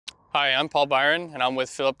Hi, I'm Paul Byron, and I'm with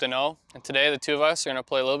Phillip Danault, and today the two of us are going to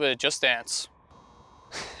play a little bit of Just Dance.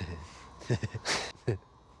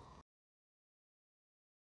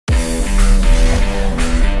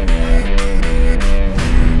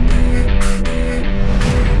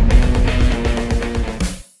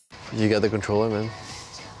 You got the controller, man?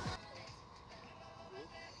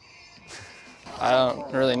 I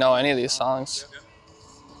don't really know any of these songs.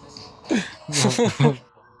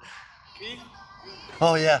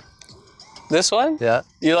 Oh, yeah. This one? Yeah.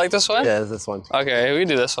 You like this one? Yeah, it's this one. Okay, we can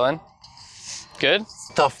do this one. Good?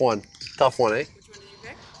 Tough one. Tough one, eh? Which one did you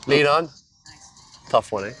pick? Lead on. Nice.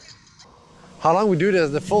 Tough one, eh? How long we do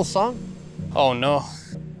this? The full song? Oh no.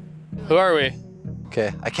 Who are we?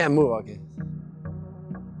 Okay, I can't move, okay.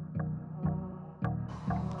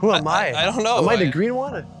 Who am I? I don't know. Am I the green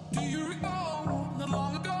one?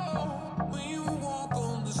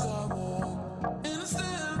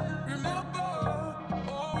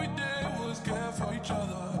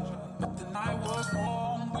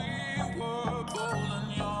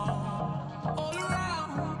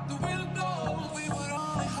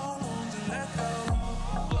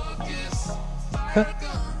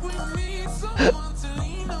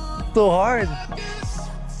 So hard.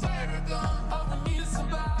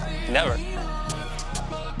 Never.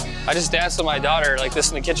 I just danced with my daughter like this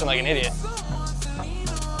in the kitchen like an idiot.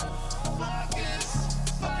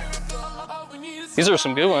 These are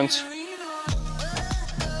some good ones.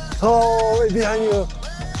 Oh, right behind you.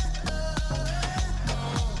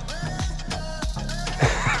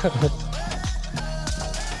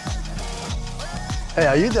 Hey,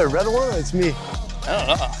 are you the red one or it's me? I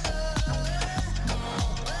don't know.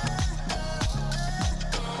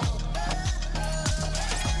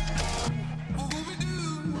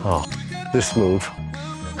 Oh, this move.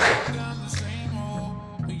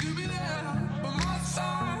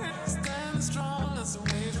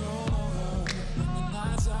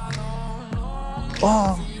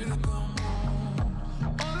 Oh.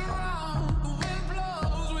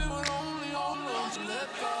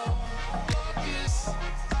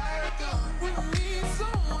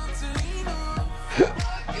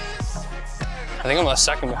 I think I'm a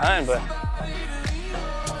second behind, but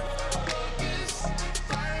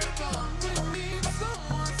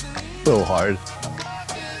So hard.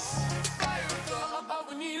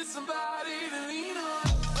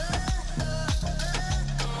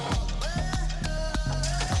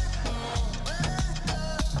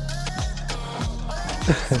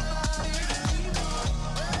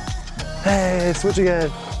 Hey, switch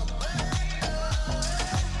again.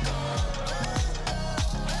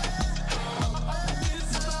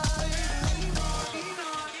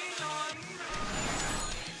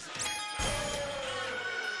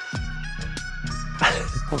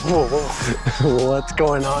 What's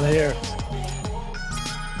going on here?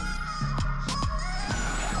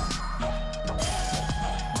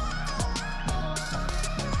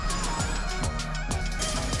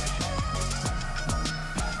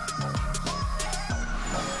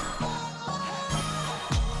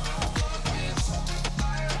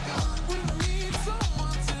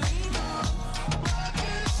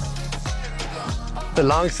 The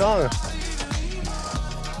long song.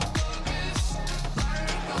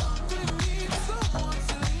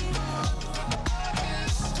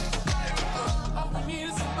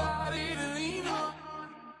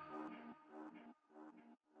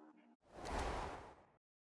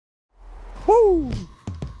 Woo!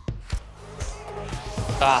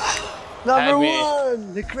 ah, Number had me.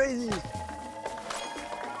 one! You're crazy.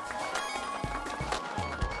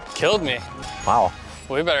 Killed me. Wow.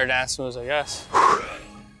 Way better dance moves, I guess.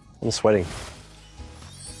 I'm sweating.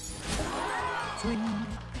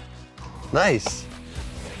 Nice.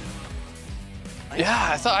 Yeah,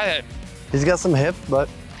 I thought I had. He's got some hip, but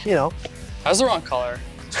you know. I was the wrong color.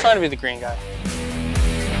 I was trying to be the green guy.